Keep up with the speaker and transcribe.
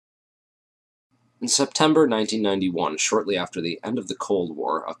In September 1991, shortly after the end of the Cold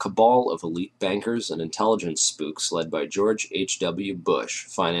War, a cabal of elite bankers and intelligence spooks led by George H.W. Bush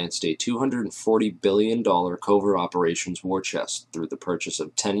financed a $240 billion covert operations war chest through the purchase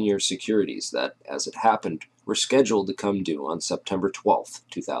of 10-year securities that, as it happened, were scheduled to come due on September 12,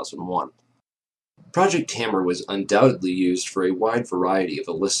 2001. Project Hammer was undoubtedly used for a wide variety of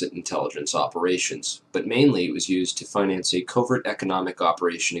illicit intelligence operations, but mainly it was used to finance a covert economic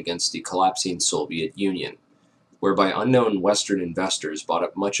operation against the collapsing Soviet Union, whereby unknown Western investors bought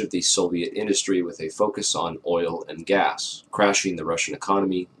up much of the Soviet industry with a focus on oil and gas, crashing the Russian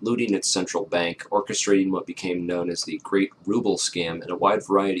economy, looting its central bank, orchestrating what became known as the Great Ruble Scam, and a wide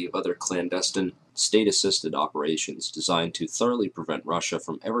variety of other clandestine, state-assisted operations designed to thoroughly prevent Russia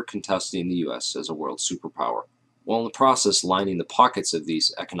from ever contesting the U.S. as a world superpower, while in the process lining the pockets of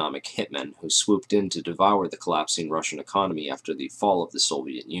these economic hitmen who swooped in to devour the collapsing Russian economy after the fall of the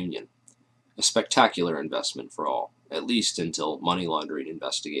Soviet Union. A spectacular investment for all, at least until money laundering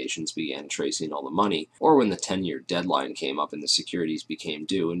investigations began tracing all the money, or when the 10-year deadline came up and the securities became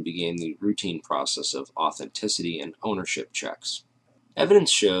due and began the routine process of authenticity and ownership checks.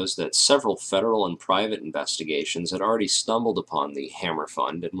 Evidence shows that several federal and private investigations had already stumbled upon the Hammer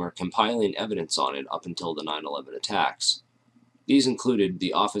Fund and were compiling evidence on it up until the 9/11 attacks. These included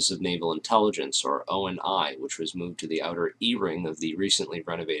the Office of Naval Intelligence, or ONI, which was moved to the outer E-ring of the recently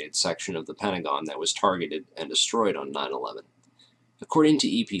renovated section of the Pentagon that was targeted and destroyed on 9/11. According to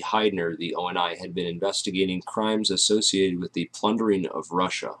E.P. Heidner, the ONI had been investigating crimes associated with the plundering of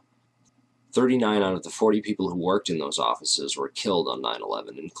Russia. 39 out of the 40 people who worked in those offices were killed on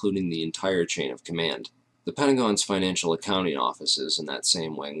 9/11, including the entire chain of command. The Pentagon's financial accounting offices in that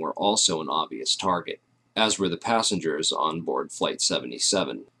same wing were also an obvious target, as were the passengers on board Flight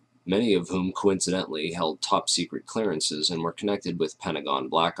 77, many of whom coincidentally held top-secret clearances and were connected with Pentagon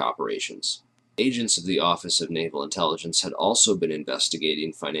black operations. Agents of the Office of Naval Intelligence had also been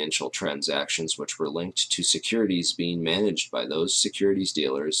investigating financial transactions which were linked to securities being managed by those securities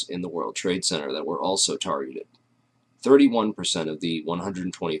dealers in the World Trade Center that were also targeted. 31% of the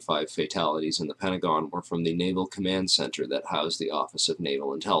 125 fatalities in the Pentagon were from the Naval Command Center that housed the Office of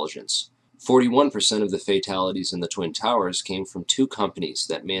Naval Intelligence. 41% of the fatalities in the Twin Towers came from two companies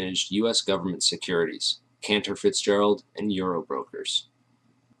that managed U.S. government securities, Cantor Fitzgerald and Eurobrokers.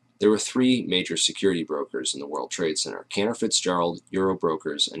 There were three major security brokers in the World Trade Center: Cantor Fitzgerald,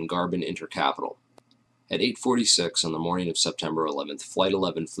 Eurobrokers, and Garbin Intercapital. At 8:46 on the morning of September 11th, Flight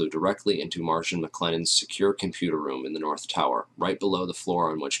 11 flew directly into Marshall McLennan's secure computer room in the North Tower, right below the floor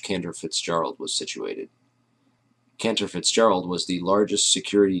on which Cantor Fitzgerald was situated. Cantor Fitzgerald was the largest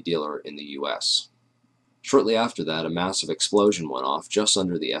security dealer in the U.S. Shortly after that, a massive explosion went off just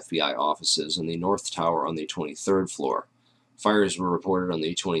under the FBI offices in the North Tower on the 23rd floor. Fires were reported on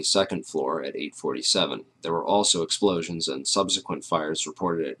the 22nd floor at 8:47. There were also explosions and subsequent fires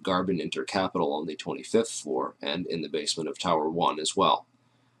reported at Garbin Intercapital on the 25th floor and in the basement of Tower 1 as well.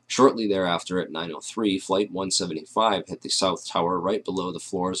 Shortly thereafter, at 9:03, Flight 175 hit the South Tower right below the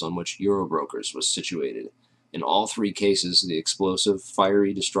floors on which Eurobrokers was situated. In all three cases, the explosive,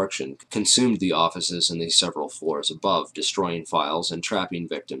 fiery destruction consumed the offices and the several floors above, destroying files and trapping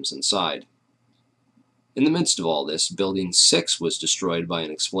victims inside. In the midst of all this, Building 6 was destroyed by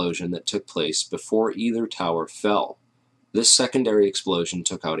an explosion that took place before either tower fell. This secondary explosion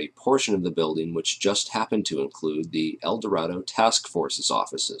took out a portion of the building which just happened to include the El Dorado Task Force's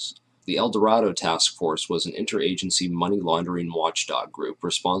offices. The El Dorado Task Force was an interagency money laundering watchdog group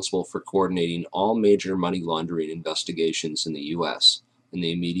responsible for coordinating all major money laundering investigations in the U.S. In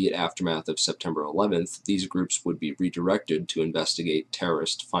the immediate aftermath of September 11th, these groups would be redirected to investigate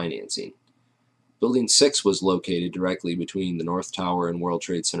terrorist financing. Building 6 was located directly between the North Tower and World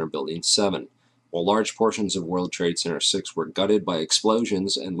Trade Center Building 7. While large portions of World Trade Center 6 were gutted by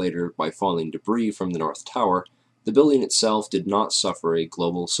explosions and later by falling debris from the North Tower, the building itself did not suffer a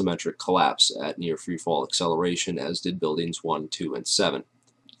global symmetric collapse at near freefall acceleration as did Buildings 1, 2, and 7.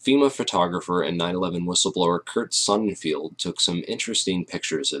 FEMA photographer and 9/11 whistleblower Kurt Sonnenfeld took some interesting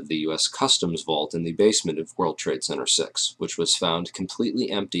pictures of the U.S. Customs vault in the basement of World Trade Center 6, which was found completely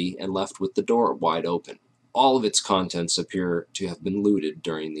empty and left with the door wide open. All of its contents appear to have been looted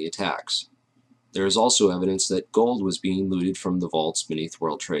during the attacks. There is also evidence that gold was being looted from the vaults beneath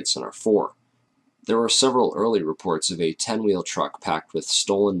World Trade Center 4. There were several early reports of a 10-wheel truck packed with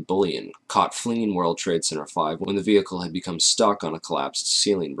stolen bullion caught fleeing World Trade Center 5 when the vehicle had become stuck on a collapsed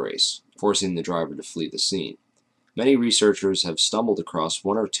ceiling brace, forcing the driver to flee the scene. Many researchers have stumbled across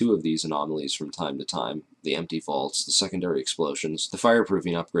one or two of these anomalies from time to time: the empty vaults, the secondary explosions, the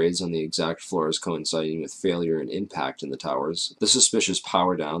fireproofing upgrades on the exact floors coinciding with failure and impact in the towers, the suspicious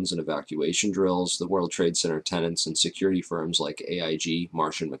power downs and evacuation drills, the World Trade Center tenants and security firms like AIG,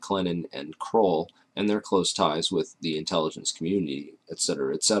 Marsh & McLennan, and Kroll, and their close ties with the intelligence community,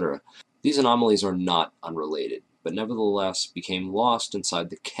 etc., etc. These anomalies are not unrelated, but nevertheless became lost inside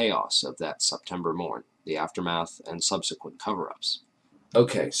the chaos of that September morn, the aftermath, and subsequent cover-ups.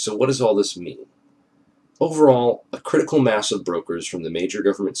 Okay, so what does all this mean? Overall, a critical mass of brokers from the major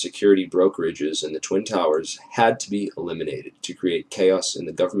government security brokerages in the Twin Towers had to be eliminated to create chaos in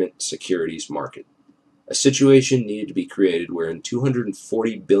the government securities market. A situation needed to be created wherein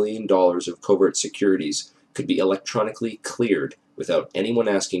 $240 billion of covert securities could be electronically cleared without anyone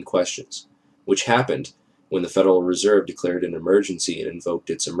asking questions, which happened when the Federal Reserve declared an emergency and invoked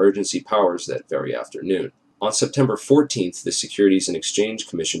its emergency powers that very afternoon. On September 14th, the Securities and Exchange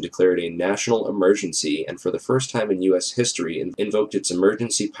Commission declared a national emergency and for the first time in U.S. history invoked its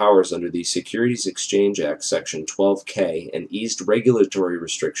emergency powers under the Securities Exchange Act Section 12K and eased regulatory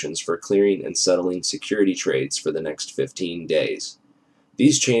restrictions for clearing and settling security trades for the next 15 days.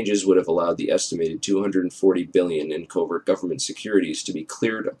 These changes would have allowed the estimated $240 billion in covert government securities to be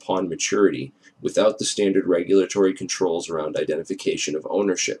cleared upon maturity without the standard regulatory controls around identification of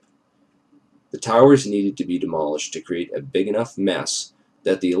ownership. The towers needed to be demolished to create a big enough mess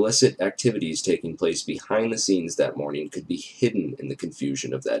that the illicit activities taking place behind the scenes that morning could be hidden in the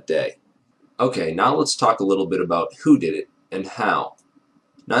confusion of that day. Okay, now let's talk a little bit about who did it and how.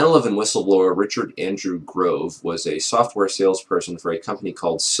 9/11 whistleblower Richard Andrew Grove was a software salesperson for a company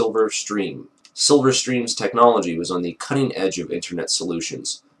called Silverstream. Silverstream's technology was on the cutting edge of Internet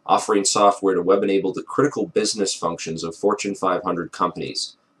solutions, offering software to web-enable the critical business functions of Fortune 500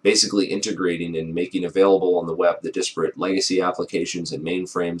 companies, basically integrating and making available on the web the disparate legacy applications and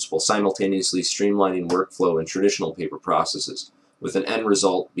mainframes while simultaneously streamlining workflow and traditional paper processes, with an end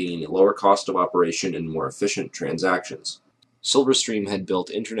result being a lower cost of operation and more efficient transactions. Silverstream had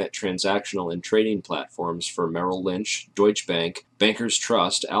built internet transactional and trading platforms for Merrill Lynch, Deutsche Bank, Bankers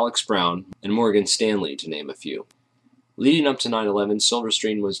Trust, Alex Brown, and Morgan Stanley, to name a few. Leading up to 9/11,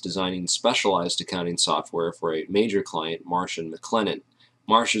 Silverstream was designing specialized accounting software for a major client, Marsh & McLennan.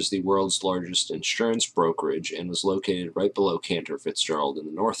 Marsh is the world's largest insurance brokerage and was located right below Cantor Fitzgerald in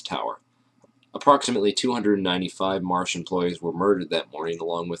the North Tower. Approximately 295 Marsh employees were murdered that morning,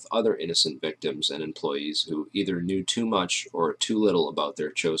 along with other innocent victims and employees who either knew too much or too little about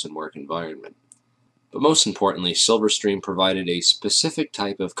their chosen work environment. But most importantly, Silverstream provided a specific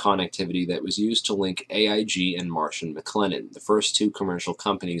type of connectivity that was used to link AIG and Marsh & McLennan, the first two commercial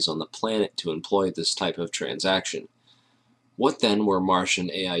companies on the planet to employ this type of transaction. What then were Marsh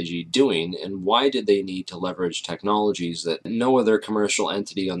and AIG doing, and why did they need to leverage technologies that no other commercial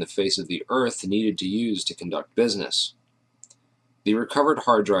entity on the face of the earth needed to use to conduct business? The recovered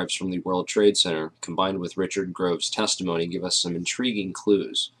hard drives from the World Trade Center, combined with Richard Grove's testimony, give us some intriguing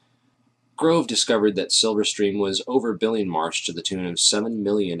clues. Grove discovered that Silverstream was overbilling Marsh to the tune of $7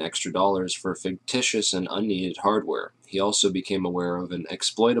 million extra for fictitious and unneeded hardware. He also became aware of an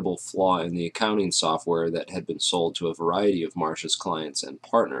exploitable flaw in the accounting software that had been sold to a variety of Marsh's clients and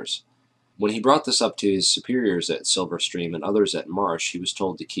partners. When he brought this up to his superiors at Silverstream and others at Marsh, he was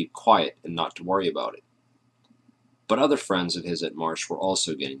told to keep quiet and not to worry about it. But other friends of his at Marsh were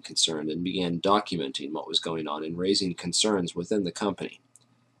also getting concerned and began documenting what was going on and raising concerns within the company.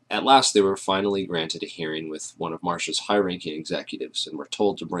 At last, they were finally granted a hearing with one of Marsh's high-ranking executives and were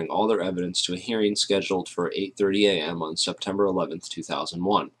told to bring all their evidence to a hearing scheduled for 8:30 a.m. on September 11,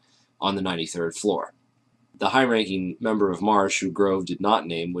 2001, on the 93rd floor. The high-ranking member of Marsh, who Grove did not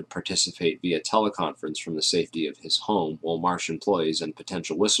name, would participate via teleconference from the safety of his home, while Marsh employees and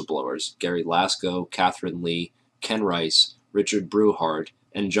potential whistleblowers, Gary Lasko, Catherine Lee, Ken Rice, Richard Breuhardt,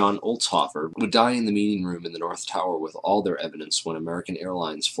 and John Oltzhofer, would die in the meeting room in the North Tower with all their evidence when American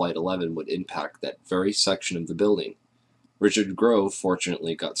Airlines Flight 11 would impact that very section of the building. Richard Grove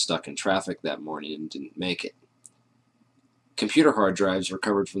fortunately got stuck in traffic that morning and didn't make it. Computer hard drives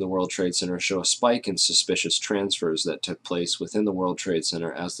recovered from the World Trade Center show a spike in suspicious transfers that took place within the World Trade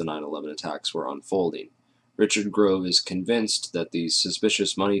Center as the 9/11 attacks were unfolding. Richard Grove is convinced that these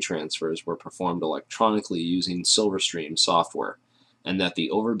suspicious money transfers were performed electronically using Silverstream software, and that the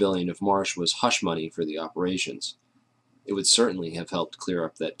overbilling of Marsh was hush money for the operations. It would certainly have helped clear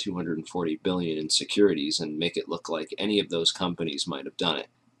up that $240 billion in securities and make it look like any of those companies might have done it.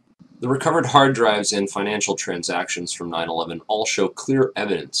 The recovered hard drives and financial transactions from 9/11 all show clear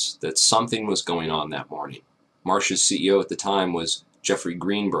evidence that something was going on that morning. Marsh's CEO at the time was Jeffrey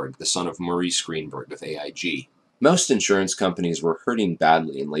Greenberg, the son of Maurice Greenberg of AIG. Most insurance companies were hurting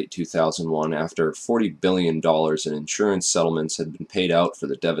badly in late 2001 after $40 billion in insurance settlements had been paid out for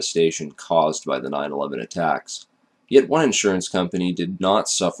the devastation caused by the 9/11 attacks. Yet one insurance company did not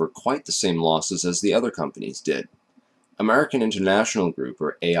suffer quite the same losses as the other companies did. American International Group,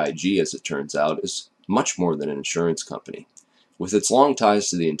 or AIG as it turns out, is much more than an insurance company. With its long ties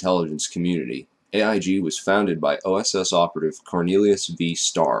to the intelligence community, AIG was founded by OSS operative Cornelius V.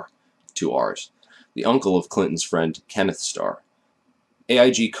 Starr, 2 R's, the uncle of Clinton's friend Kenneth Starr.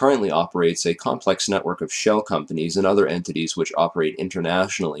 AIG currently operates a complex network of shell companies and other entities which operate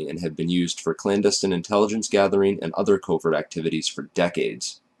internationally and have been used for clandestine intelligence gathering and other covert activities for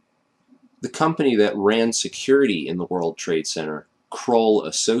decades. The company that ran security in the World Trade Center, Kroll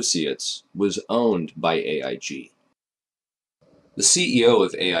Associates, was owned by AIG. The CEO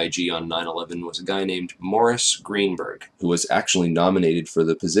of AIG on 9/11 was a guy named Morris Greenberg, who was actually nominated for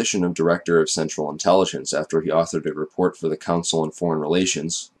the position of Director of Central Intelligence after he authored a report for the Council on Foreign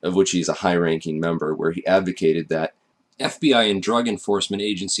Relations, of which he is a high-ranking member, where he advocated that FBI and Drug Enforcement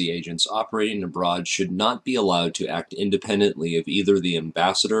Agency agents operating abroad should not be allowed to act independently of either the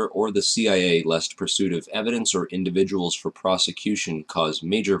ambassador or the CIA, lest pursuit of evidence or individuals for prosecution cause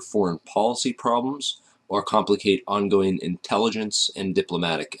major foreign policy problems or complicate ongoing intelligence and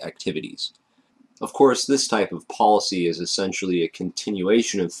diplomatic activities. Of course, this type of policy is essentially a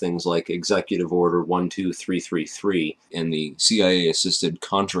continuation of things like Executive Order 12333 and the CIA-assisted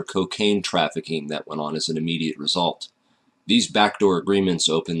Contra cocaine trafficking that went on as an immediate result. These backdoor agreements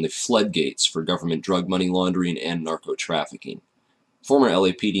open the floodgates for government drug money laundering and narco-trafficking. Former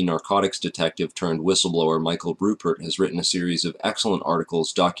LAPD narcotics detective turned whistleblower Michael Rupert has written a series of excellent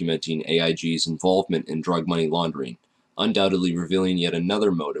articles documenting AIG's involvement in drug money laundering, undoubtedly revealing yet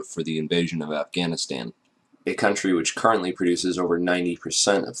another motive for the invasion of Afghanistan, a country which currently produces over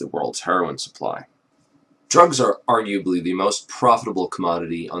 90% of the world's heroin supply. Drugs are arguably the most profitable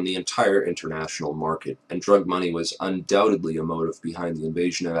commodity on the entire international market, and drug money was undoubtedly a motive behind the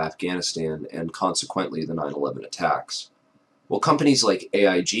invasion of Afghanistan and consequently the 9/11 attacks. While companies like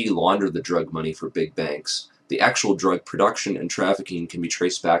AIG launder the drug money for big banks, the actual drug production and trafficking can be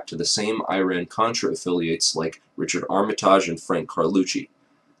traced back to the same Iran-Contra affiliates like Richard Armitage and Frank Carlucci.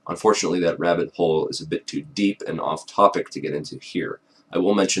 Unfortunately, that rabbit hole is a bit too deep and off-topic to get into here. I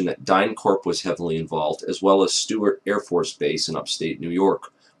will mention that DynCorp was heavily involved, as well as Stewart Air Force Base in upstate New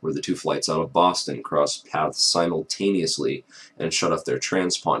York, where the two flights out of Boston crossed paths simultaneously and shut off their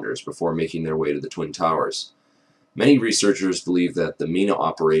transponders before making their way to the Twin Towers. Many researchers believe that the MENA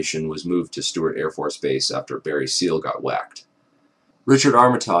operation was moved to Stewart Air Force Base after Barry Seal got whacked. Richard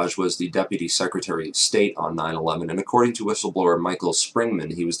Armitage was the Deputy Secretary of State on 9/11, and according to whistleblower Michael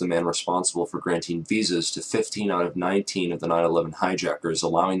Springman, he was the man responsible for granting visas to 15 out of 19 of the 9/11 hijackers,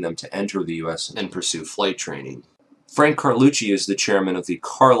 allowing them to enter the U.S. and pursue flight training. Frank Carlucci is the chairman of the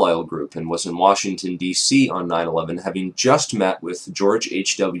Carlyle Group and was in Washington, D.C. on 9/11, having just met with George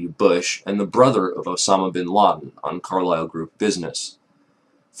H.W. Bush and the brother of Osama bin Laden on Carlyle Group business.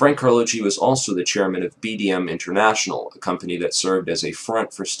 Frank Carlucci was also the chairman of BDM International, a company that served as a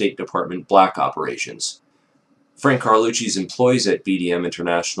front for State Department black operations. Frank Carlucci's employees at BDM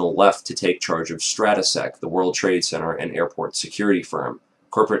International left to take charge of Stratesec, the World Trade Center and airport security firm.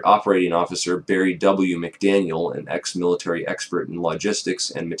 Corporate Operating Officer Barry W. McDaniel, an ex-military expert in logistics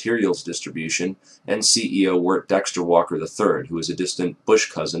and materials distribution, and CEO Wirt Dexter Walker III, who is a distant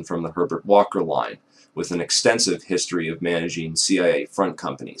Bush cousin from the Herbert Walker line, with an extensive history of managing CIA front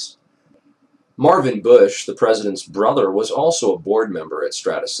companies. Marvin Bush, the president's brother, was also a board member at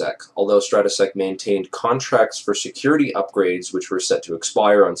Stratesec, although Stratesec maintained contracts for security upgrades which were set to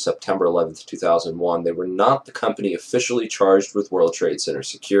expire on September 11, 2001. They were not the company officially charged with World Trade Center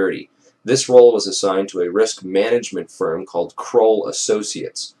security. This role was assigned to a risk management firm called Kroll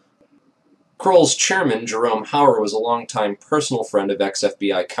Associates. Kroll's chairman, Jerome Hauer, was a longtime personal friend of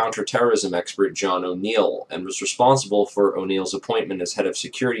ex-FBI counterterrorism expert John O'Neill and was responsible for O'Neill's appointment as head of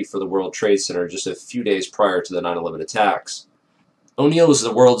security for the World Trade Center just a few days prior to the 9/11 attacks. O'Neill was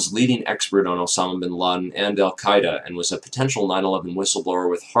the world's leading expert on Osama bin Laden and al-Qaeda and was a potential 9/11 whistleblower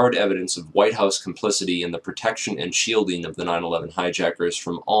with hard evidence of White House complicity in the protection and shielding of the 9/11 hijackers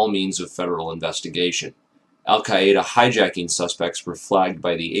from all means of federal investigation. Al-Qaeda hijacking suspects were flagged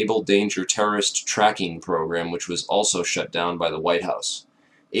by the Able Danger terrorist tracking program, which was also shut down by the White House.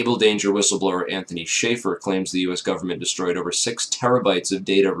 Able Danger whistleblower Anthony Schaefer claims the U.S. government destroyed over 6 terabytes of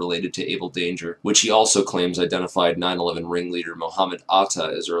data related to Able Danger, which he also claims identified 9/11 ringleader Mohammed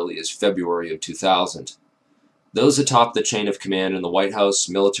Atta as early as February of 2000. Those atop the chain of command in the White House,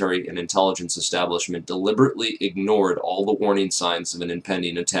 military, and intelligence establishment deliberately ignored all the warning signs of an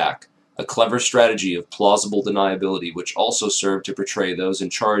impending attack, a clever strategy of plausible deniability which also served to portray those in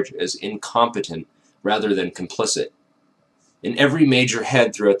charge as incompetent rather than complicit. In every major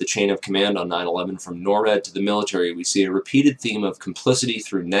head throughout the chain of command on 9/11, from NORAD to the military, we see a repeated theme of complicity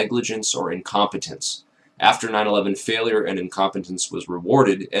through negligence or incompetence. After 9/11, failure and incompetence was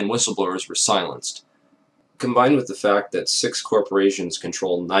rewarded, and whistleblowers were silenced. Combined with the fact that 6 corporations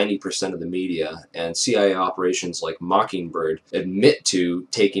control 90% of the media, and CIA operations like Mockingbird admit to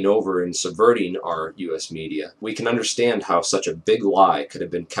taking over and subverting our US media, we can understand how such a big lie could have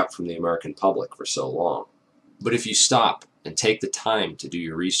been kept from the American public for so long. But if you stop and take the time to do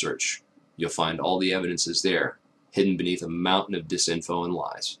your research, you'll find all the evidence is there, hidden beneath a mountain of disinfo and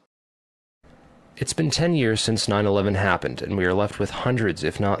lies. It's been 10 years since 9/11 happened, and we are left with hundreds,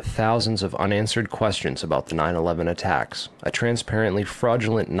 if not thousands, of unanswered questions about the 9/11 attacks. A transparently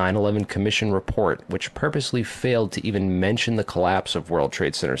fraudulent 9/11 Commission report, which purposely failed to even mention the collapse of World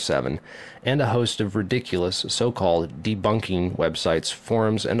Trade Center 7, and a host of ridiculous, so-called debunking websites,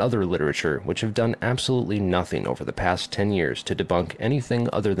 forums, and other literature, which have done absolutely nothing over the past 10 years to debunk anything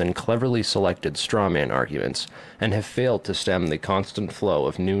other than cleverly selected strawman arguments, and have failed to stem the constant flow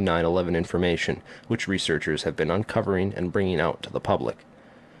of new 9/11 information, which researchers have been uncovering and bringing out to the public.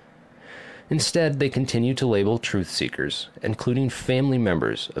 Instead, they continue to label truth seekers, including family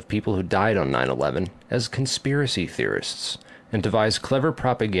members of people who died on 9/11, as conspiracy theorists, and devise clever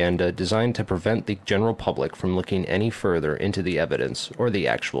propaganda designed to prevent the general public from looking any further into the evidence or the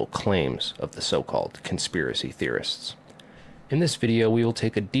actual claims of the so-called conspiracy theorists. In this video, we will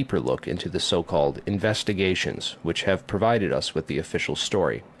take a deeper look into the so-called investigations, which have provided us with the official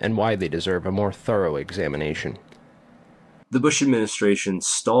story, and why they deserve a more thorough examination. The Bush administration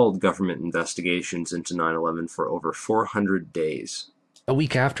stalled government investigations into 9/11 for over 400 days. A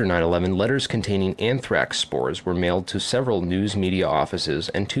week after 9/11, letters containing anthrax spores were mailed to several news media offices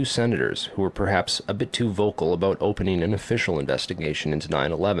and 2 senators who were perhaps a bit too vocal about opening an official investigation into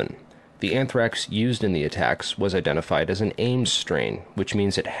 9/11. The anthrax used in the attacks was identified as an Ames strain, which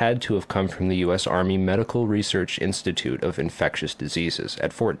means it had to have come from the U.S. Army Medical Research Institute of Infectious Diseases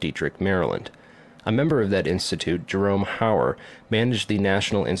at Fort Detrick, Maryland. A member of that institute, Jerome Hauer, managed the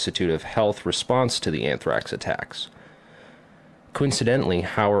National Institute of Health response to the anthrax attacks. Coincidentally,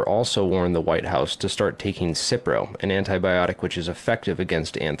 Hauer also warned the White House to start taking Cipro, an antibiotic which is effective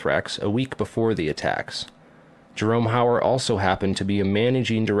against anthrax, a week before the attacks. Jerome Hauer also happened to be a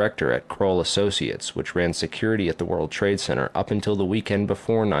managing director at Kroll Associates, which ran security at the World Trade Center up until the weekend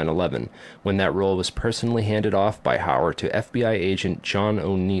before 9/11, when that role was personally handed off by Hauer to FBI agent John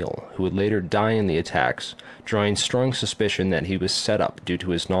O'Neill, who would later die in the attacks, drawing strong suspicion that he was set up due to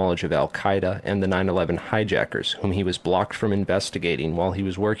his knowledge of Al-Qaeda and the 9/11 hijackers, whom he was blocked from investigating while he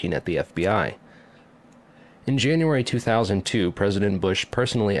was working at the FBI. In January 2002, President Bush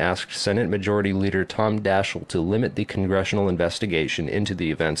personally asked Senate Majority Leader Tom Daschle to limit the congressional investigation into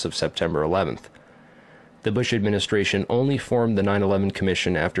the events of September 11th. The Bush administration only formed the 9/11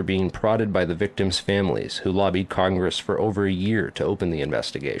 Commission after being prodded by the victims' families, who lobbied Congress for over a year to open the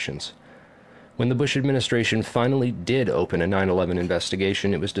investigations. When the Bush administration finally did open a 9/11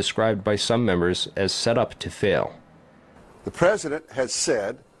 investigation, it was described by some members as set up to fail. The President has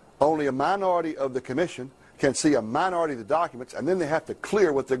said only a minority of the Commission can see a minority of the documents, and then they have to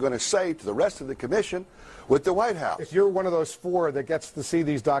clear what they're going to say to the rest of the Commission with the White House. If you're one of those 4 that gets to see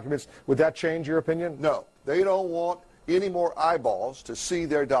these documents, would that change your opinion? No. They don't want any more eyeballs to see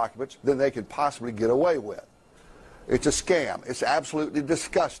their documents than they can possibly get away with. It's a scam. It's absolutely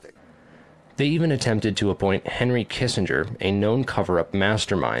disgusting. They even attempted to appoint Henry Kissinger, a known cover-up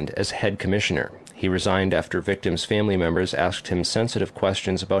mastermind, as head commissioner. He resigned after victims' family members asked him sensitive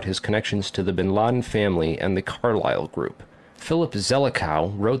questions about his connections to the bin Laden family and the Carlyle Group. Philip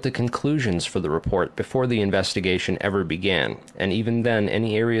Zelikow wrote the conclusions for the report before the investigation ever began, and even then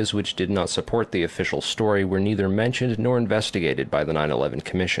any areas which did not support the official story were neither mentioned nor investigated by the 9/11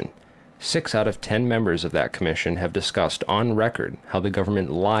 Commission. 6 out of 10 members of that commission have discussed on record how the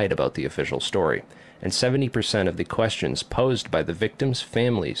government lied about the official story, and 70% of the questions posed by the victims'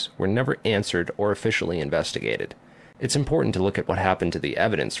 families were never answered or officially investigated. It's important to look at what happened to the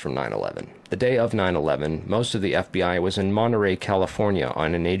evidence from 9/11. The day of 9/11, most of the FBI was in Monterey, California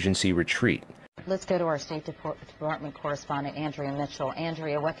on an agency retreat. Let's go to our State Department correspondent, Andrea Mitchell.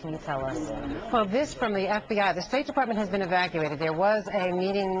 Andrea, what can you tell us? Well, this from the FBI. The State Department has been evacuated. There was a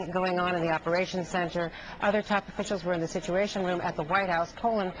meeting going on in the Operations Center. Other top officials were in the Situation Room at the White House.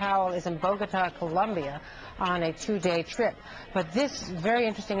 Colin Powell is in Bogota, Colombia, on a 2-day trip. But this very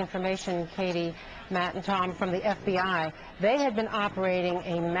interesting information, Katie, Matt, and Tom, from the FBI, they had been operating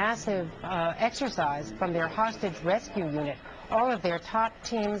a massive exercise from their hostage rescue unit All of their top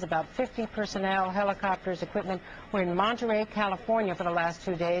teams, about 50 personnel, helicopters, equipment, were in Monterey, California for the last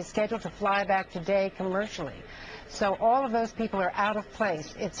 2 days, scheduled to fly back today commercially. So all of those people are out of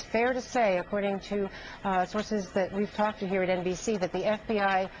place. It's fair to say, according to sources that we've talked to here at NBC, that the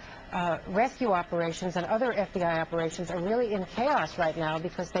FBI rescue operations and other FBI operations are really in chaos right now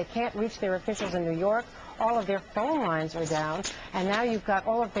because they can't reach their officials in New York. All of their phone lines are down, and now you've got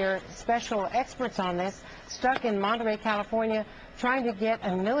all of their special experts on this stuck in Monterey, California, trying to get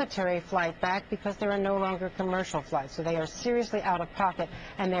a military flight back because there are no longer commercial flights. So they are seriously out of pocket,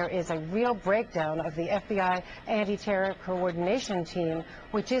 and there is a real breakdown of the FBI anti-terror coordination team,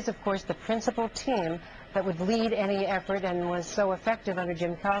 which is, of course, the principal team that would lead any effort and was so effective under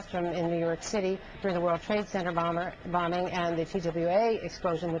Jim Kallstrom in New York City during the World Trade Center bombing and the TWA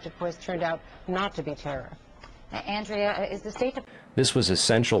explosion, which, of course, turned out not to be terror. Andrea, is the State Department... This was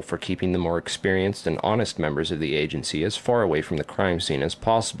essential for keeping the more experienced and honest members of the agency as far away from the crime scene as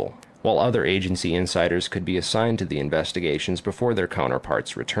possible, while other agency insiders could be assigned to the investigations before their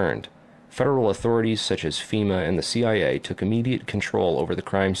counterparts returned. Federal authorities such as FEMA and the CIA took immediate control over the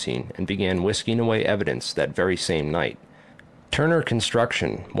crime scene and began whisking away evidence that very same night. Turner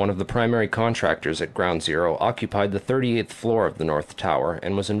Construction, one of the primary contractors at Ground Zero, occupied the 38th floor of the North Tower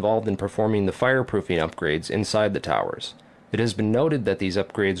and was involved in performing the fireproofing upgrades inside the towers. It has been noted that these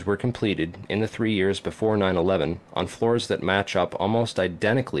upgrades were completed in the 3 years before 9/11 on floors that match up almost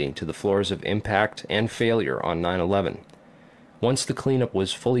identically to the floors of impact and failure on 9/11. Once the cleanup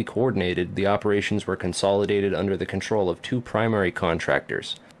was fully coordinated, the operations were consolidated under the control of two primary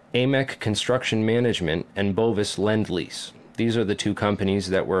contractors, AMEC Construction Management and Bovis Lend-Lease. These are the two companies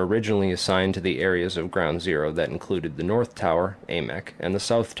that were originally assigned to the areas of Ground Zero that included the North Tower, AMEC, and the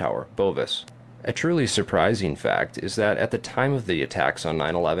South Tower, Bovis. A truly surprising fact is that at the time of the attacks on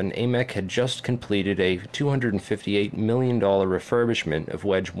 9/11, AMEC had just completed a $258 million refurbishment of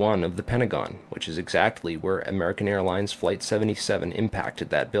Wedge 1 of the Pentagon, which is exactly where American Airlines Flight 77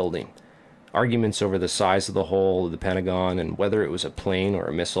 impacted that building. Arguments over the size of the hole of the Pentagon and whether it was a plane or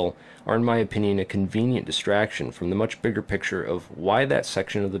a missile are, in my opinion, a convenient distraction from the much bigger picture of why that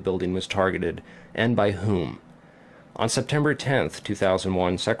section of the building was targeted and by whom. On September 10,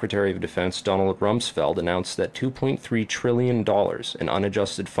 2001, Secretary of Defense Donald Rumsfeld announced that $2.3 trillion in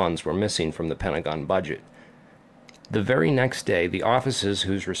unadjusted funds were missing from the Pentagon budget. The very next day, the offices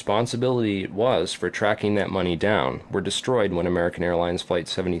whose responsibility it was for tracking that money down were destroyed when American Airlines Flight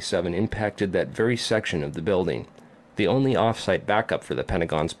 77 impacted that very section of the building. The only off-site backup for the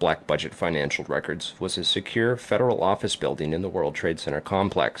Pentagon's black budget financial records was a secure federal office building in the World Trade Center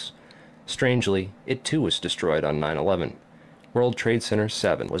complex. Strangely, it too was destroyed on 9/11. World Trade Center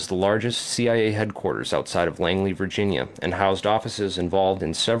 7 was the largest CIA headquarters outside of Langley, Virginia, and housed offices involved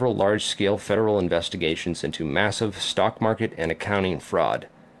in several large-scale federal investigations into massive stock market and accounting fraud.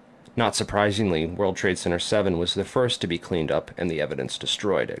 Not surprisingly, World Trade Center 7 was the first to be cleaned up and the evidence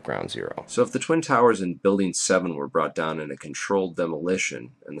destroyed at Ground Zero. So if the Twin Towers and Building 7 were brought down in a controlled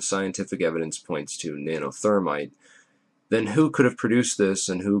demolition, and the scientific evidence points to nanothermite, then who could have produced this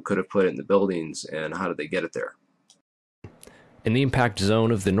and who could have put it in the buildings and how did they get it there? In the impact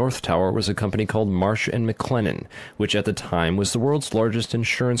zone of the North Tower was a company called Marsh & McLennan, which at the time was the world's largest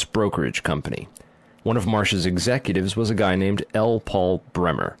insurance brokerage company. One of Marsh's executives was a guy named L. Paul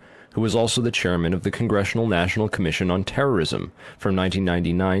Bremer, who was also the chairman of the Congressional National Commission on Terrorism from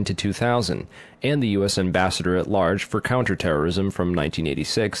 1999 to 2000, and the U.S. ambassador at large for counterterrorism from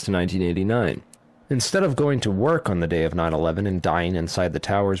 1986 to 1989. Instead of going to work on the day of 9/11 and dying inside the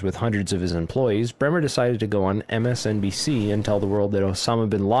towers with hundreds of his employees, Bremer decided to go on MSNBC and tell the world that Osama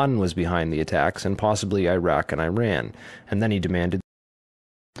bin Laden was behind the attacks and possibly Iraq and Iran, and then he demanded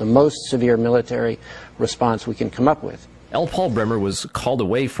the most severe military response we can come up with. L. Paul Bremer was called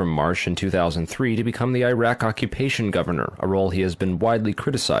away from Marsh in 2003 to become the Iraq occupation governor, a role he has been widely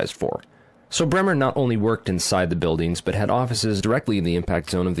criticized for. So Bremer not only worked inside the buildings, but had offices directly in the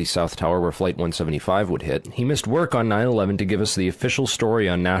impact zone of the South Tower where Flight 175 would hit. He missed work on 9/11 to give us the official story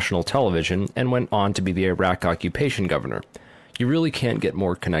on national television, and went on to be the Iraq occupation governor. You really can't get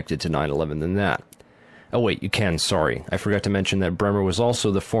more connected to 9/11 than that. Oh wait, you can, sorry. I forgot to mention that Bremer was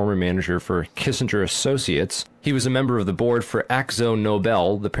also the former manager for Kissinger Associates. He was a member of the board for Akzo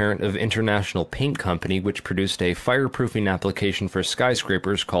Nobel, the parent of International Paint Company, which produced a fireproofing application for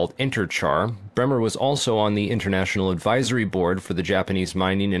skyscrapers called Interchar. Bremer was also on the International Advisory Board for the Japanese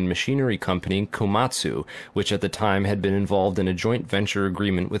mining and machinery company Komatsu, which at the time had been involved in a joint venture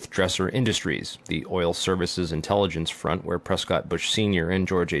agreement with Dresser Industries, the oil services intelligence front where Prescott Bush Sr. and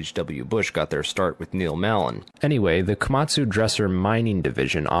George H.W. Bush got their start with Neil Mallon. Anyway, the Komatsu Dresser mining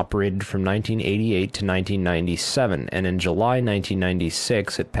division operated from 1988 to 1998 1997, and in July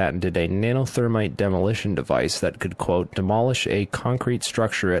 1996 it patented a nanothermite demolition device that could, quote, demolish a concrete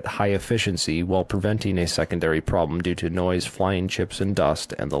structure at high efficiency while preventing a secondary problem due to noise, flying chips and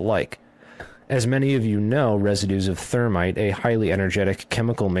dust, and the like. As many of you know, residues of thermite, a highly energetic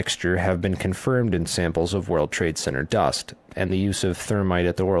chemical mixture, have been confirmed in samples of World Trade Center dust, and the use of thermite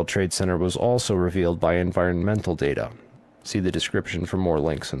at the World Trade Center was also revealed by environmental data. See the description for more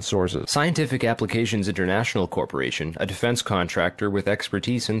links and sources. Scientific Applications International Corporation, a defense contractor with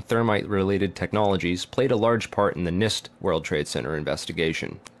expertise in thermite-related technologies, played a large part in the NIST World Trade Center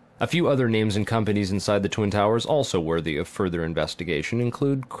investigation. A few other names and companies inside the Twin Towers also worthy of further investigation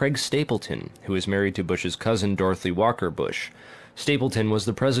include Craig Stapleton, who is married to Bush's cousin Dorothy Walker Bush. Stapleton was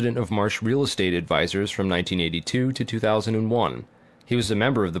the president of Marsh Real Estate Advisors from 1982 to 2001. He was a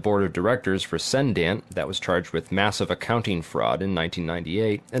member of the board of directors for Cendant, that was charged with massive accounting fraud in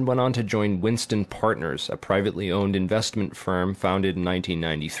 1998, and went on to join Winston Partners, a privately owned investment firm founded in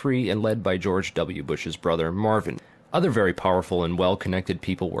 1993 and led by George W. Bush's brother Marvin. Other very powerful and well-connected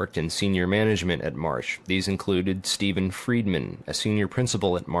people worked in senior management at Marsh. These included Stephen Friedman, a senior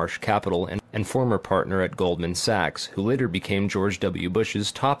principal at Marsh Capital and former partner at Goldman Sachs, who later became George W.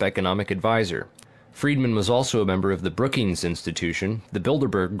 Bush's top economic advisor. Friedman was also a member of the Brookings Institution, the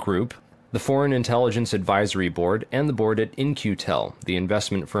Bilderberg Group, the Foreign Intelligence Advisory Board, and the board at In-Q-Tel, the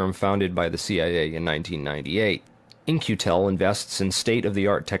investment firm founded by the CIA in 1998. In-Q-Tel invests in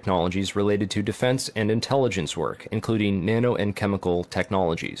state-of-the-art technologies related to defense and intelligence work, including nano and chemical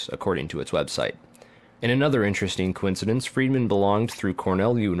technologies, according to its website. In another interesting coincidence, Friedman belonged through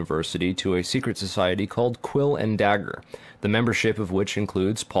Cornell University to a secret society called Quill and Dagger, the membership of which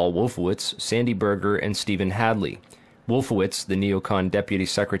includes Paul Wolfowitz, Sandy Berger, and Stephen Hadley. Wolfowitz, the neocon Deputy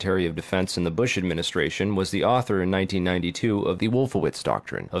Secretary of Defense in the Bush administration, was the author in 1992 of the Wolfowitz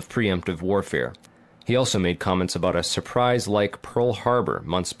Doctrine of preemptive warfare. He also made comments about a surprise-like Pearl Harbor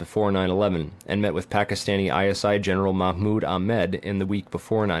months before 9/11 and met with Pakistani ISI General Mahmoud Ahmed in the week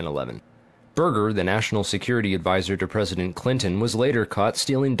before 9/11. Berger, the national security advisor to President Clinton, was later caught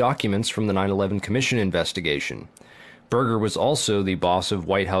stealing documents from the 9/11 Commission investigation. Berger was also the boss of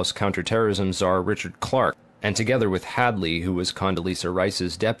White House counterterrorism czar Richard Clarke, and together with Hadley, who was Condoleezza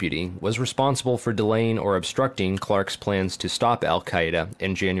Rice's deputy, was responsible for delaying or obstructing Clarke's plans to stop al-Qaeda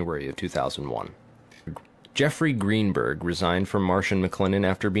in January of 2001. Jeffrey Greenberg resigned from Marsh & McLennan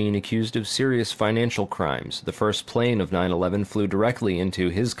after being accused of serious financial crimes. The first plane of 9/11 flew directly into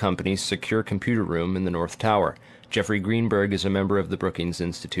his company's secure computer room in the North Tower. Jeffrey Greenberg is a member of the Brookings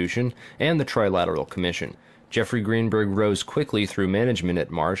Institution and the Trilateral Commission. Jeffrey Greenberg rose quickly through management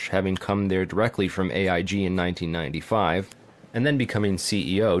at Marsh, having come there directly from AIG in 1995, and then becoming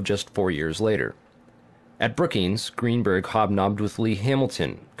CEO just 4 years later. At Brookings, Greenberg hobnobbed with Lee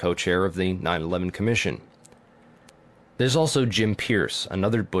Hamilton, co-chair of the 9/11 Commission. There's also Jim Pierce,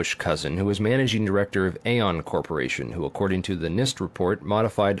 another Bush cousin, who was managing director of Aon Corporation, who, according to the NIST report,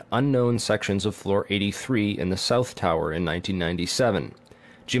 modified unknown sections of Floor 83 in the South Tower in 1997.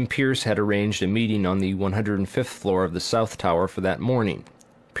 Jim Pierce had arranged a meeting on the 105th floor of the South Tower for that morning.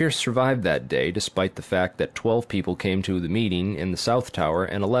 Pierce survived that day, despite the fact that 12 people came to the meeting in the South Tower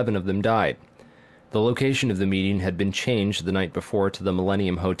and 11 of them died. The location of the meeting had been changed the night before to the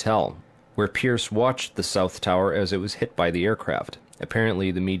Millennium Hotel, where Pierce watched the South Tower as it was hit by the aircraft.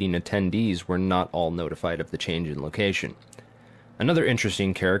 Apparently, the meeting attendees were not all notified of the change in location. Another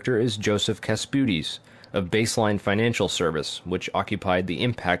interesting character is Joseph Kasputis, of Baseline Financial Service, which occupied the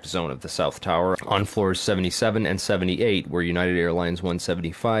impact zone of the South Tower on floors 77 and 78, where United Airlines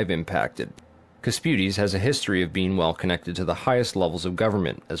 175 impacted. Kasputis has a history of being well connected to the highest levels of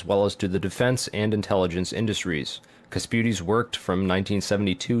government, as well as to the defense and intelligence industries. Kasputis worked from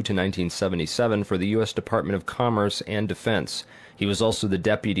 1972 to 1977 for the U.S. Department of Commerce and Defense. He was also the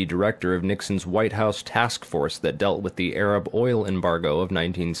deputy director of Nixon's White House task force that dealt with the Arab oil embargo of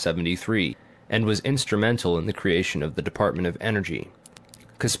 1973, and was instrumental in the creation of the Department of Energy.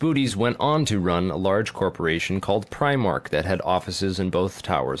 Kasputis went on to run a large corporation called Primark that had offices in both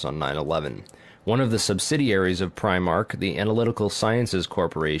towers on 9/11. One of the subsidiaries of Primark, the Analytical Sciences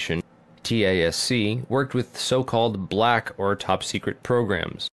Corporation, TASC, worked with so-called black or top-secret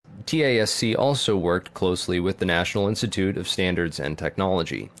programs. TASC also worked closely with the National Institute of Standards and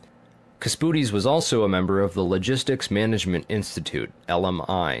Technology. Kasputis was also a member of the Logistics Management Institute,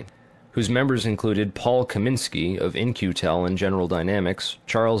 LMI, whose members included Paul Kaminsky of In-Q-Tel and General Dynamics,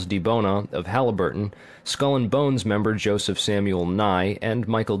 Charles DiBona of Halliburton, Skull and Bones member Joseph Samuel Nye, and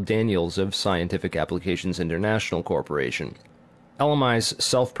Michael Daniels of Scientific Applications International Corporation. LMI's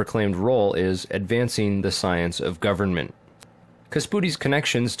self-proclaimed role is advancing the science of government. Casputi's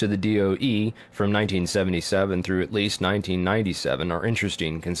connections to the DOE from 1977 through at least 1997 are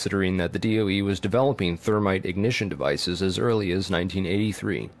interesting, considering that the DOE was developing thermite ignition devices as early as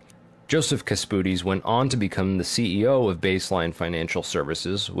 1983. Joseph Casputes went on to become the CEO of Baseline Financial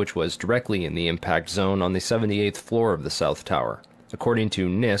Services, which was directly in the impact zone on the 78th floor of the South Tower. According to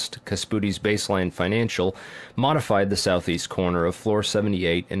NIST, Casputes Baseline Financial modified the southeast corner of Floor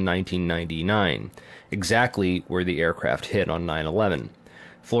 78 in 1999, exactly where the aircraft hit on 9/11.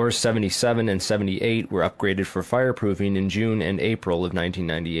 Floors 77 and 78 were upgraded for fireproofing in June and April of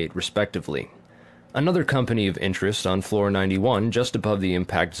 1998, respectively. Another company of interest on Floor 91, just above the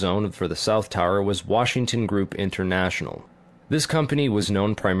impact zone for the South Tower, was Washington Group International. This company was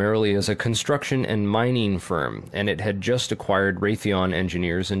known primarily as a construction and mining firm, and it had just acquired Raytheon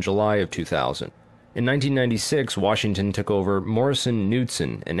Engineers in July of 2000. In 1996, Washington took over Morrison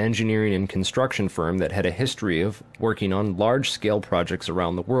Knudsen, an engineering and construction firm that had a history of working on large-scale projects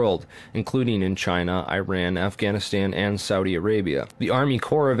around the world, including in China, Iran, Afghanistan, and Saudi Arabia. The Army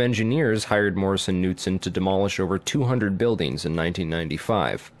Corps of Engineers hired Morrison Knudsen to demolish over 200 buildings in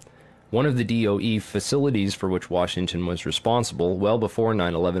 1995. One of the DOE facilities for which Washington was responsible well before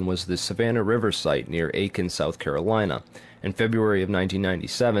 9/11 was the Savannah River site near Aiken, South Carolina. In February of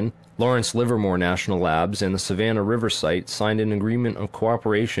 1997, Lawrence Livermore National Labs and the Savannah River site signed an agreement of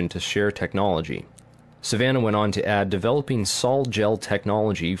cooperation to share technology. Savannah went on to add developing sol gel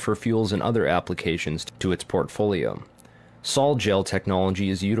technology for fuels and other applications to its portfolio. Sol gel technology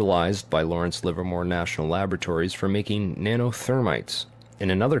is utilized by Lawrence Livermore National Laboratories for making nanothermites. In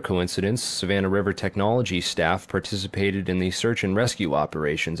another coincidence, Savannah River Technology staff participated in the search and rescue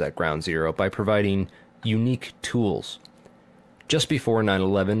operations at Ground Zero by providing unique tools. Just before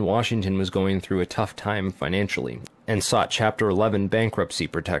 9/11, Washington was going through a tough time financially and sought Chapter 11 bankruptcy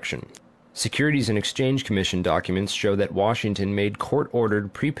protection. Securities and Exchange Commission documents show that Washington made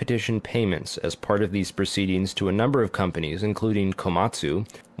court-ordered pre-petition payments as part of these proceedings to a number of companies, including Komatsu.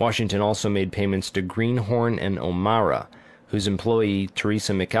 Washington also made payments to Greenhorn and Omara, whose employee,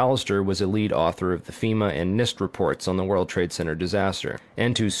 Teresa McAllister, was a lead author of the FEMA and NIST reports on the World Trade Center disaster,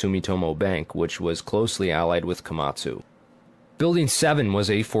 and to Sumitomo Bank, which was closely allied with Komatsu. Building 7 was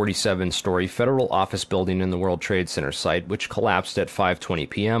a 47-story federal office building in the World Trade Center site, which collapsed at 5:20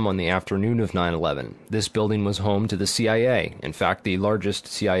 p.m. on the afternoon of 9/11. This building was home to the CIA, in fact the largest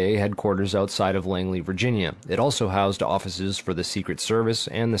CIA headquarters outside of Langley, Virginia. It also housed offices for the Secret Service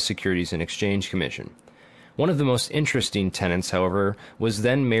and the Securities and Exchange Commission. One of the most interesting tenants, however, was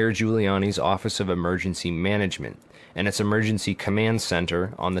then Mayor Giuliani's Office of Emergency Management and its Emergency Command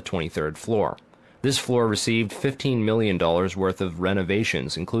Center on the 23rd floor. This floor received $15 million worth of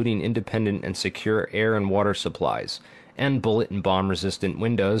renovations, including independent and secure air and water supplies, and bullet and bomb-resistant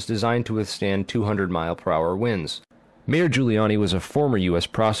windows designed to withstand 200-mile-per-hour winds. Mayor Giuliani was a former U.S.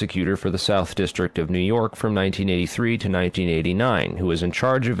 prosecutor for the South District of New York from 1983 to 1989, who was in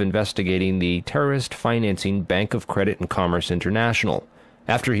charge of investigating the terrorist financing Bank of Credit and Commerce International.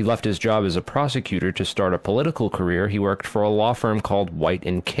 After he left his job as a prosecutor to start a political career, he worked for a law firm called White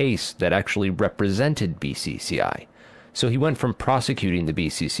 & Case that actually represented BCCI. So he went from prosecuting the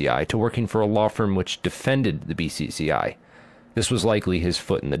BCCI to working for a law firm which defended the BCCI. This was likely his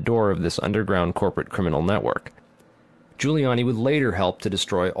foot in the door of this underground corporate criminal network. Giuliani would later help to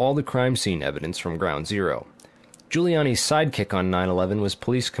destroy all the crime scene evidence from Ground Zero. Giuliani's sidekick on 9/11 was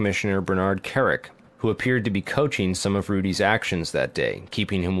Police Commissioner Bernard Kerik, who appeared to be coaching some of Rudy's actions that day,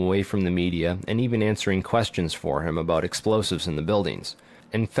 keeping him away from the media and even answering questions for him about explosives in the buildings.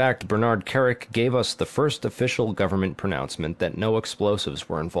 In fact, Bernard Kerik gave us the first official government pronouncement that no explosives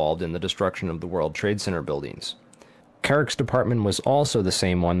were involved in the destruction of the World Trade Center buildings. Kerik's department was also the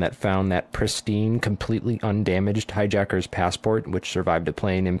same one that found that pristine, completely undamaged hijacker's passport, which survived a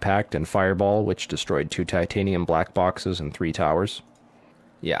plane impact, and Fireball, which destroyed 2 titanium black boxes and 3 towers.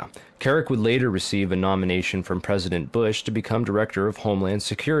 Yeah, Kerik would later receive a nomination from President Bush to become Director of Homeland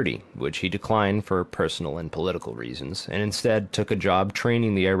Security, which he declined for personal and political reasons, and instead took a job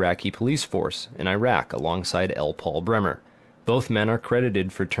training the Iraqi police force in Iraq alongside L. Paul Bremer. Both men are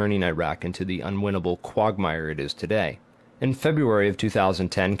credited for turning Iraq into the unwinnable quagmire it is today. In February of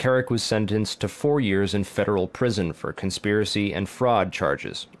 2010, Kerik was sentenced to 4 years in federal prison for conspiracy and fraud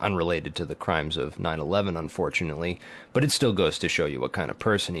charges, unrelated to the crimes of 9/11, unfortunately, but it still goes to show you what kind of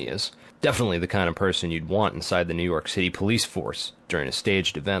person he is. Definitely the kind of person you'd want inside the New York City police force during a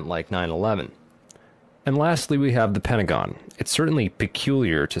staged event like 9/11. And lastly, we have the Pentagon. It's certainly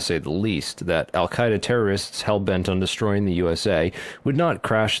peculiar, to say the least, that al-Qaeda terrorists hell-bent on destroying the USA would not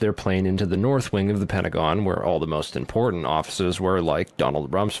crash their plane into the north wing of the Pentagon, where all the most important offices were, like Donald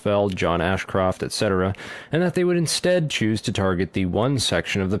Rumsfeld, John Ashcroft, etc., and that they would instead choose to target the one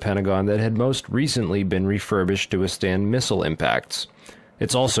section of the Pentagon that had most recently been refurbished to withstand missile impacts.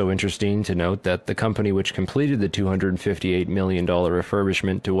 It's also interesting to note that the company which completed the $258 million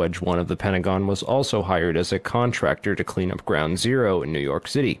refurbishment to Wedge 1 of the Pentagon was also hired as a contractor to clean up Ground Zero in New York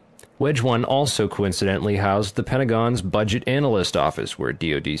City. Wedge 1 also coincidentally housed the Pentagon's Budget Analyst Office, where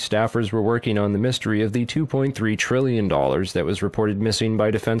DoD staffers were working on the mystery of the $2.3 trillion that was reported missing by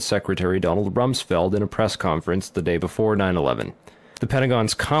Defense Secretary Donald Rumsfeld in a press conference the day before 9/11. The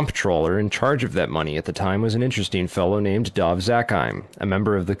Pentagon's comptroller in charge of that money at the time was an interesting fellow named Dov Zakheim, a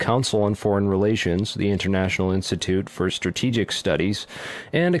member of the Council on Foreign Relations, the International Institute for Strategic Studies,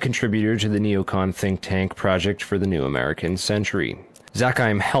 and a contributor to the neocon think tank Project for the New American Century.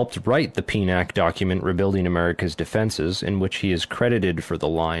 Zakheim helped write the PNAC document Rebuilding America's Defenses, in which he is credited for the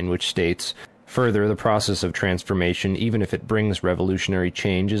line which states, "Further, the process of transformation, even if it brings revolutionary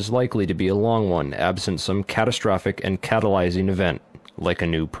change, is likely to be a long one, absent some catastrophic and catalyzing event, like a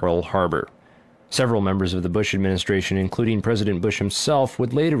new Pearl Harbor." Several members of the Bush administration, including President Bush himself,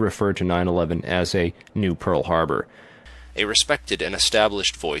 would later refer to 9/11 as a new Pearl Harbor. A respected and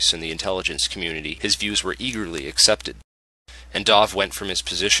established voice in the intelligence community, his views were eagerly accepted. And Dov went from his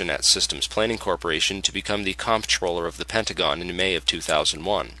position at Systems Planning Corporation to become the comptroller of the Pentagon in May of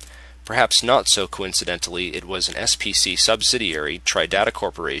 2001. Perhaps not so coincidentally, it was an SPC subsidiary, Tridata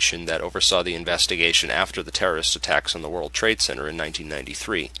Corporation, that oversaw the investigation after the terrorist attacks on the World Trade Center in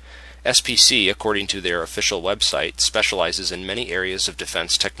 1993. SPC, according to their official website, specializes in many areas of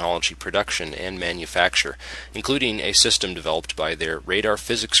defense technology production and manufacture, including a system developed by their radar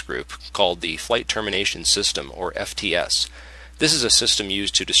physics group called the Flight Termination System, or FTS. This is a system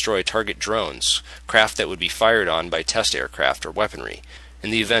used to destroy target drones, craft that would be fired on by test aircraft or weaponry, in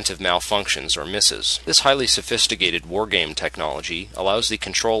the event of malfunctions or misses. This highly sophisticated wargame technology allows the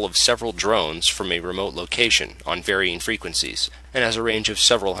control of several drones from a remote location on varying frequencies and has a range of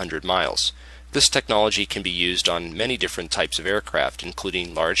several hundred miles. This technology can be used on many different types of aircraft,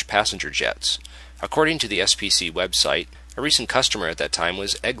 including large passenger jets. According to the SPC website, a recent customer at that time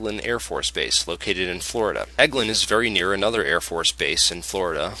was Eglin Air Force Base, located in Florida. Eglin is very near another Air Force base in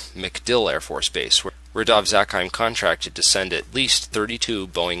Florida, MacDill Air Force Base, where Dov Zakheim contracted to send at least 32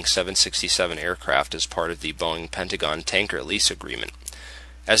 Boeing 767 aircraft as part of the Boeing Pentagon Tanker Lease Agreement.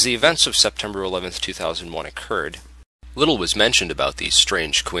 As the events of September 11, 2001 occurred, little was mentioned about these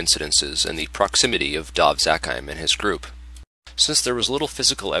strange coincidences and the proximity of Dov Zakheim and his group. Since there was little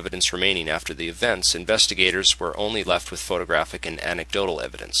physical evidence remaining after the events, investigators were only left with photographic and anecdotal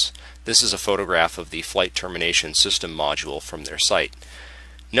evidence. This is a photograph of the Flight Termination System module from their site.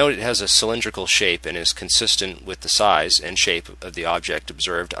 Note it has a cylindrical shape and is consistent with the size and shape of the object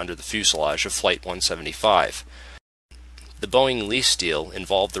observed under the fuselage of Flight 175. The Boeing lease deal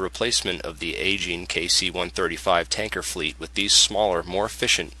involved the replacement of the aging KC-135 tanker fleet with these smaller, more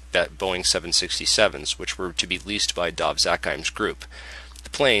efficient Boeing 767s, which were to be leased by Dov Zakheim's group. The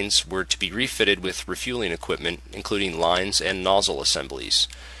planes were to be refitted with refueling equipment, including lines and nozzle assemblies.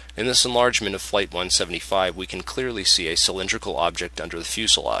 In this enlargement of Flight 175, we can clearly see a cylindrical object under the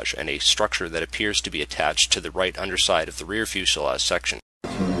fuselage and a structure that appears to be attached to the right underside of the rear fuselage section.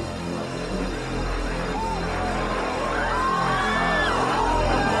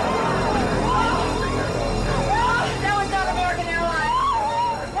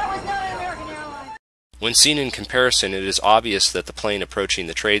 When seen in comparison, it is obvious that the plane approaching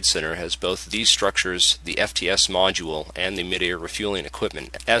the Trade Center has both these structures, the FTS module, and the mid-air refueling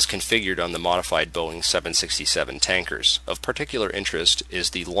equipment, as configured on the modified Boeing 767 tankers. Of particular interest is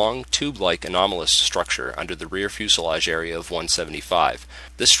the long tube-like anomalous structure under the rear fuselage area of 175.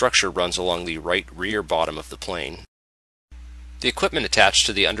 This structure runs along the right rear bottom of the plane. The equipment attached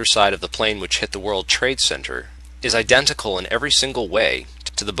to the underside of the plane which hit the World Trade Center is identical in every single way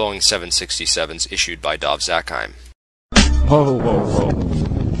to the Boeing 767s issued by Dov Zakheim. Whoa, whoa,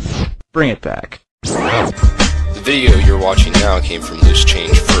 whoa. Bring it back. The video you're watching now came from Loose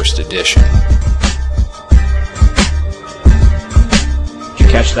Change First Edition. Did you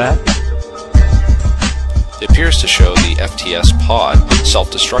catch that? It appears to show the FTS pod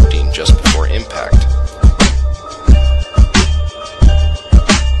self-destructing just before impact.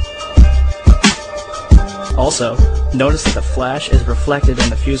 Also, notice that the flash is reflected in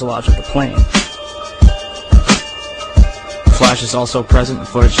the fuselage of the plane. The flash is also present in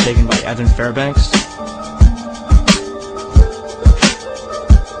footage taken by Evan Fairbanks,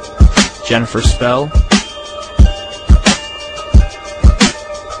 Jennifer Spell,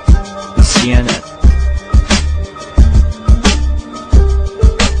 CNN.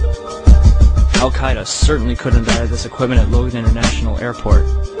 Al-Qaeda certainly couldn't have added this equipment at Logan International Airport.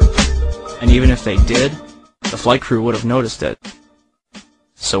 And even if they did, the flight crew would have noticed it.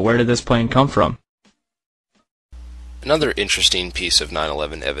 So where did this plane come from? Another interesting piece of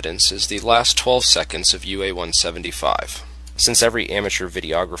 9/11 evidence is the last 12 seconds of UA-175. Since every amateur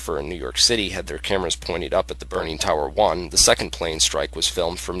videographer in New York City had their cameras pointed up at the burning Tower 1, the second plane strike was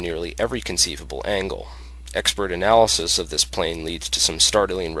filmed from nearly every conceivable angle. Expert analysis of this plane leads to some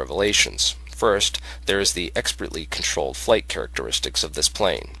startling revelations. First, there is the expertly controlled flight characteristics of this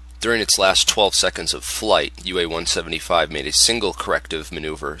plane. During its last 12 seconds of flight, UA-175 made a single corrective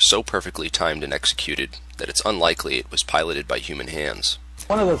maneuver so perfectly timed and executed that it's unlikely it was piloted by human hands.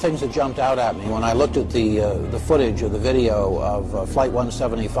 One of the things that jumped out at me when I looked at the footage of the video of Flight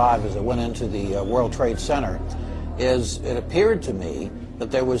 175 as it went into the World Trade Center is it appeared to me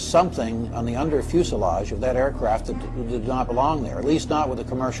that there was something on the under fuselage of that aircraft that did not belong there, at least not with a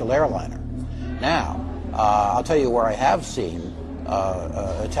commercial airliner. Now, I'll tell you where I have seen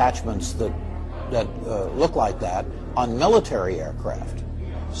attachments that look like that on military aircraft.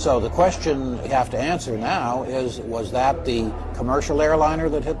 So the question you have to answer now is, was that the commercial airliner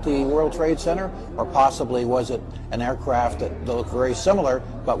that hit the World Trade Center, or possibly was it an aircraft that looked very similar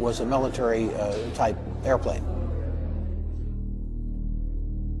but was a military type airplane?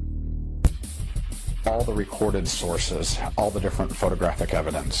 All the recorded sources, all the different photographic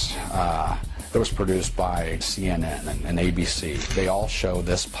evidence that was produced by CNN and ABC, they all show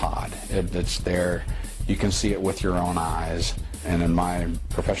this pod. It's there. You can see it with your own eyes. And in my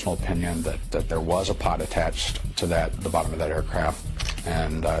professional opinion, that there was a pod attached to the bottom of that aircraft,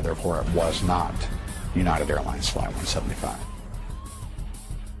 and therefore it was not United Airlines Flight 175.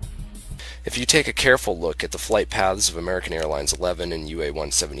 If you take a careful look at the flight paths of American Airlines 11 and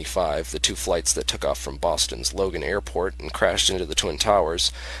UA-175, the two flights that took off from Boston's Logan Airport and crashed into the Twin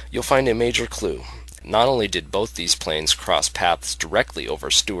Towers, you'll find a major clue. Not only did both these planes cross paths directly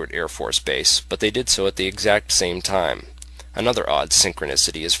over Stewart Air Force Base, but they did so at the exact same time. Another odd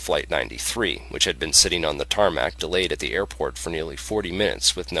synchronicity is Flight 93, which had been sitting on the tarmac delayed at the airport for nearly 40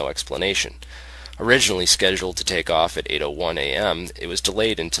 minutes with no explanation. Originally scheduled to take off at 8:01 a.m., it was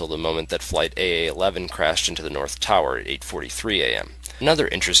delayed until the moment that Flight AA-11 crashed into the North Tower at 8:43 a.m. Another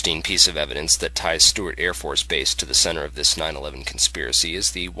interesting piece of evidence that ties Stewart Air Force Base to the center of this 9/11 conspiracy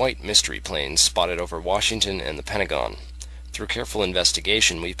is the white mystery planes spotted over Washington and the Pentagon. Through careful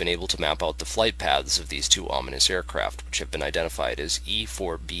investigation, we've been able to map out the flight paths of these two ominous aircraft, which have been identified as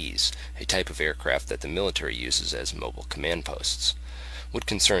E-4Bs, a type of aircraft that the military uses as mobile command posts. What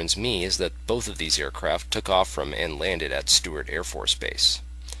concerns me is that both of these aircraft took off from and landed at Stewart Air Force Base.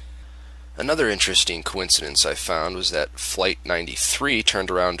 Another interesting coincidence I found was that Flight 93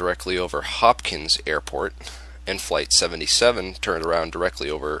 turned around directly over Hopkins Airport, and Flight 77 turned around directly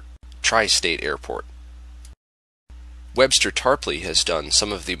over Tri-State Airport. Webster Tarpley has done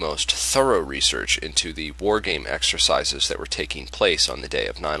some of the most thorough research into the wargame exercises that were taking place on the day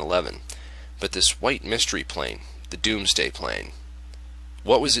of 9/11. But this white mystery plane, the Doomsday plane,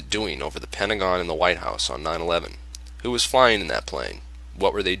 what was it doing over the Pentagon and the White House on 9/11? Who was flying in that plane?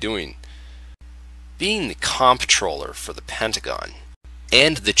 What were they doing? Being the comptroller for the Pentagon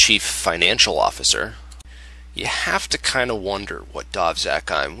and the chief financial officer, you have to kind of wonder what Dov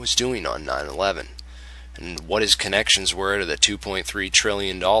Zakheim was doing on 9/11. And what his connections were to the $2.3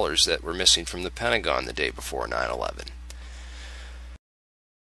 trillion that were missing from the Pentagon the day before 9/11.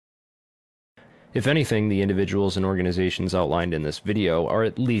 If anything, the individuals and organizations outlined in this video are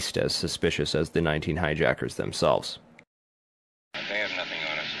at least as suspicious as the 19 hijackers themselves. They have nothing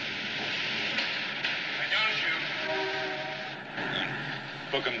on us. I don't shoot.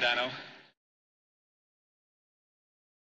 Book 'em, Dano.